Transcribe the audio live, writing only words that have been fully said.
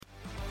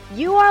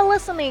You are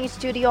listening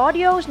to the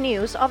audio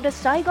news of the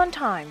Saigon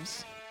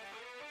Times.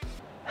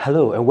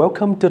 Hello and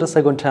welcome to the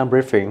Saigon Time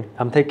briefing.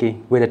 I'm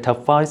Theki with the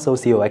top 5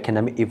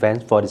 socio-economic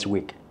events for this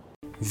week.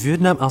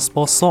 Vietnam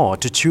export soared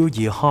to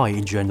 2-year high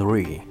in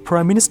January.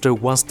 Prime Minister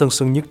wants Tân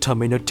Sơn Nhất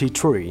Terminal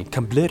T3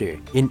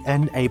 completed in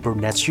end April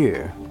next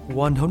year.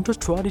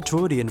 120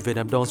 trillion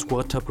Vietnam dollars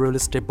worth of real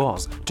estate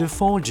bonds to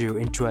fall due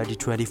in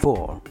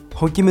 2024.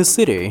 Ho Chi Minh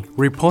City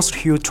reports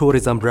huge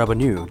tourism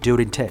revenue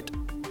during Tet.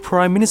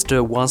 Prime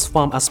Minister wants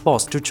farm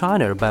exports to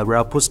China by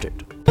rail boosted.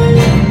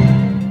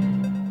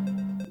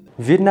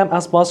 Vietnam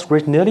exports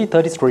reached nearly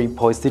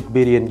 $33.6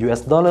 billion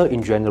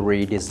in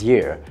January this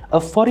year,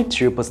 up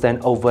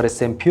 42% over the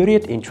same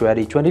period in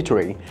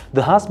 2023,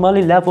 the highest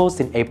monthly level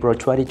since April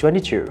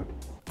 2022.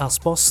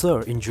 Exports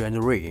surged in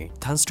January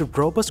thanks to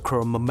robust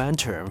growth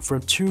momentum from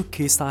two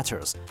key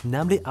sectors,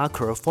 namely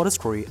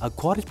agroforestry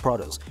aquatic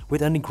products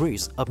with an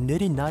increase of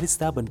nearly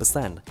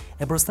 97%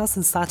 and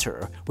processing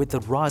sector with a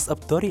rise of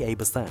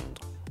 38%.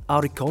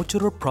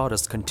 Agricultural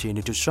products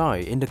continue to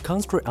shine in the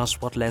country's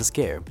export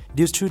landscape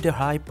due to their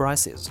high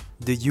prices.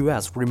 The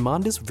U.S.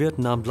 remains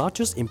Vietnam's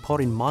largest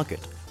importing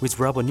market, with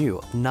revenue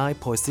of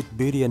 $9.6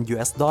 billion,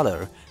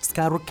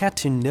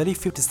 skyrocketing nearly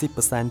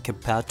 56%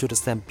 compared to the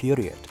same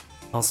period.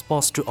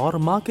 Exports to other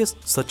markets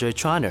such as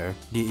China,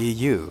 the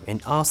EU,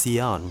 and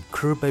ASEAN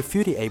grew by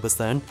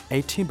 58%,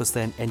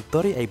 18%, and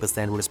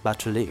 38%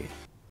 respectively.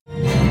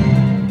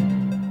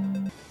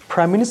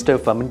 Prime Minister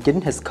Phạm Minh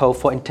Chính has called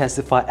for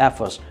intensified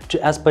efforts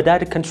to expedite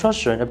the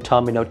construction of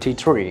Terminal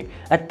T3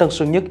 at Tân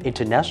Sơn Nhất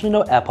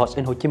International Airport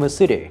in Ho Chi Minh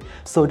City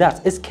so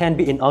that it can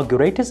be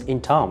inaugurated in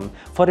time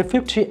for the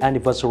 50th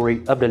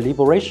anniversary of the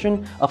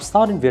liberation of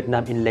southern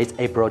Vietnam in late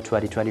April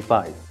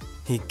 2025.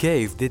 He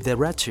gave the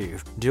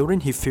directive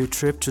during his field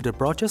trip to the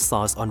project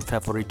site on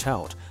February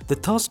 12th, the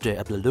Thursday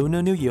of the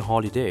Lunar New Year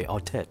holiday or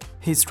Tet.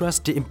 He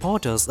stressed the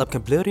importance of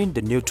completing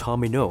the new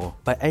terminal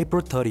by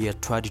April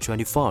 30th,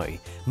 2025,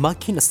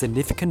 marking a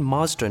significant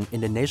milestone in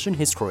the nation's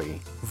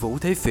history. Vũ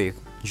Thế Việt,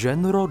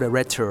 General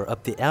Director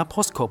of the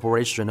Airports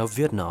Corporation of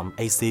Vietnam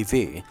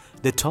 (ACV),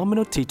 the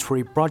Terminal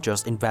T3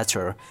 project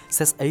investor,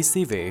 says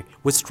ACV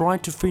will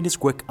strive to finish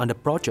work on the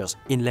project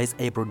in late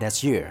April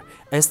next year,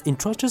 as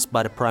instructed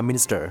by the Prime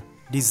Minister.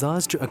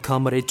 Designed to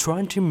accommodate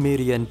 20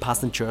 million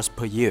passengers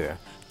per year,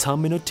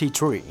 Terminal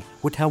T3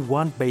 would have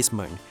one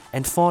basement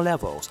and 4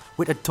 levels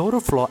with a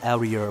total floor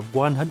area of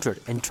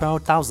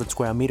 112,000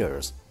 square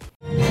meters.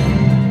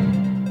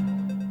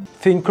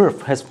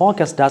 Group has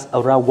forecast that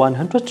around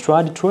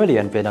 120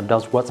 trillion Vietnam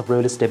dollars worth of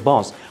real estate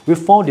bonds will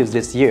fall due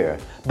this year,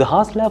 the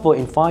highest level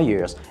in 5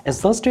 years, and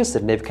exerting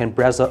significant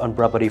pressure on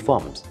property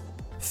firms.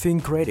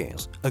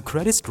 Ratings, a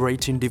credit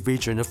rating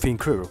division of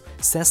Group,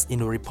 says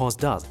in a report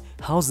that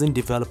housing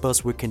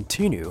developers will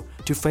continue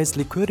to face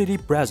liquidity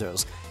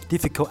pressures,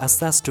 difficult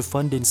access to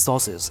funding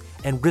sources,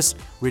 and risks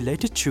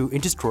related to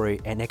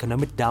industry and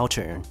economic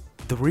downturn.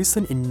 The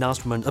recent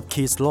announcement of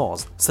key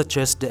laws such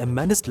as the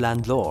amended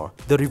land law,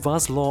 the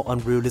revised law on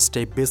real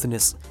estate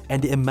business,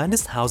 and the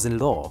amended housing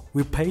law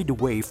will pave the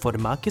way for the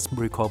market's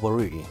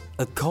recovery.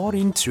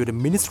 According to the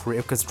Ministry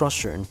of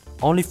Construction,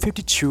 only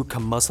 52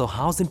 commercial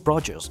housing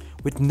projects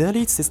with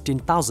nearly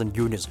 16,000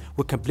 units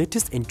were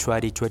completed in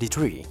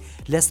 2023,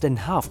 less than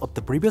half of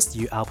the previous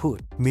year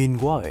output.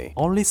 Meanwhile,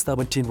 only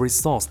 17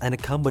 resource and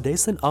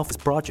accommodation office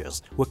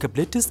projects were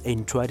completed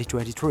in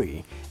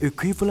 2023,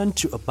 equivalent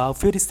to about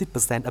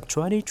 56% of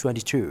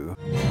 2022.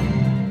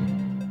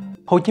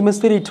 Ho Chi Minh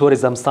City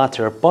tourism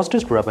sector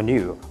posted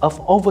revenue of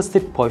over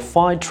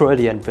 6.5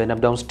 trillion Vietnam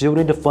dollars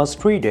during the first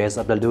 3 days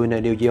of the Lunar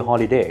New Year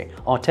holiday,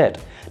 or Tet,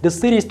 the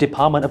city's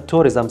Department of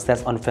Tourism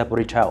says on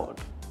February 12th.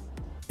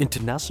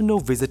 International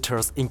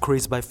visitors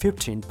increased by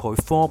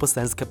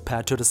 15.4%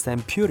 compared to the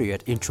same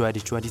period in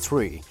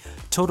 2023,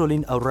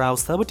 totaling around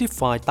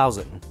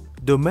 75,000.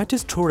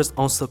 Domestic tourists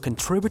also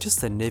contributed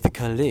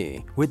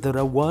significantly, with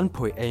around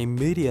 1.8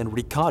 million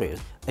recorded,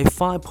 a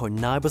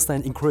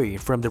 5.9%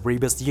 increase from the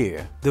previous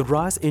year. The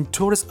rise in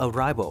tourist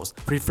arrivals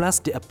reflects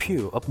the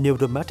appeal of new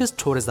domestic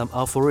tourism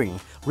offering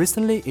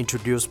recently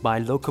introduced by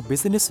local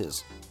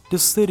businesses. The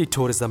city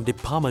tourism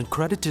department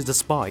credited the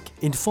spike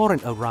in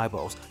foreign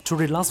arrivals to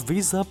relaxed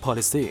visa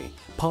policy,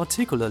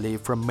 particularly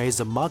from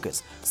major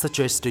markets such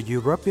as the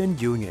European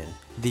Union,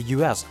 the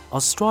US,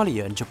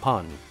 Australia, and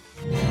Japan.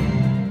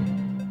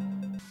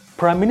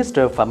 Prime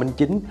Minister Phạm Minh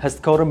Chính has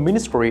called on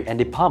ministry and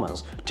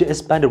departments to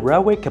expand the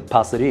railway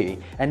capacity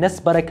and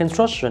expedite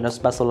construction of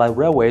specialized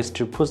railways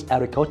to push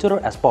agricultural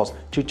exports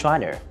to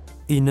China.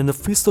 In an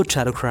official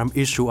telegram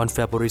issued on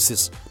February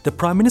 6, the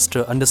Prime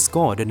Minister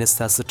underscored the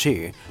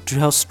necessity to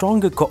have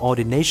stronger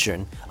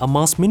coordination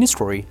amongst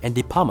ministry and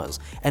departments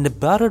and a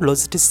better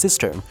logistics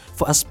system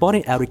for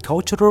exporting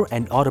agricultural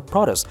and other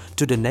products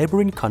to the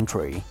neighboring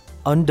country.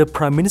 Under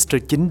Prime Minister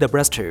Chính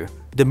directive,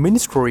 the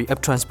Ministry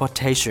of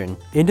Transportation,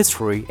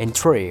 Industry and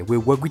Trade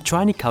will work with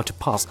Chinese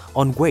counterparts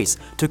on ways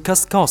to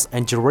cut costs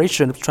and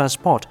duration of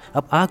transport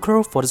of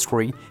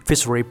agroforestry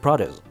fishery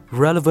products.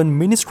 Relevant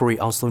ministry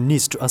also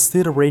needs to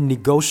accelerate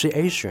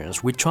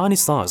negotiations with Chinese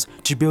sides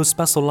to build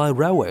specialized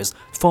railways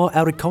for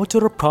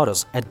agricultural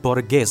products at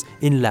border gates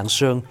in Lạng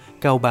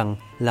Cao Bằng,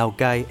 Lào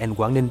Cai, and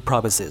Quảng Ninh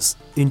provinces.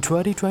 In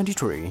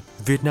 2023,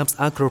 Vietnam's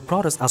agro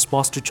products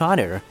exports to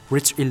China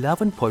reached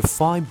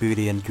 $11.5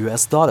 billion,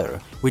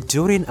 with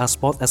during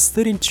export at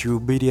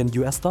 $32 billion.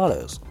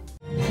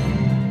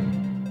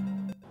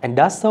 And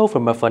that's all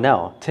from us for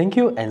now. Thank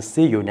you and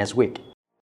see you next week.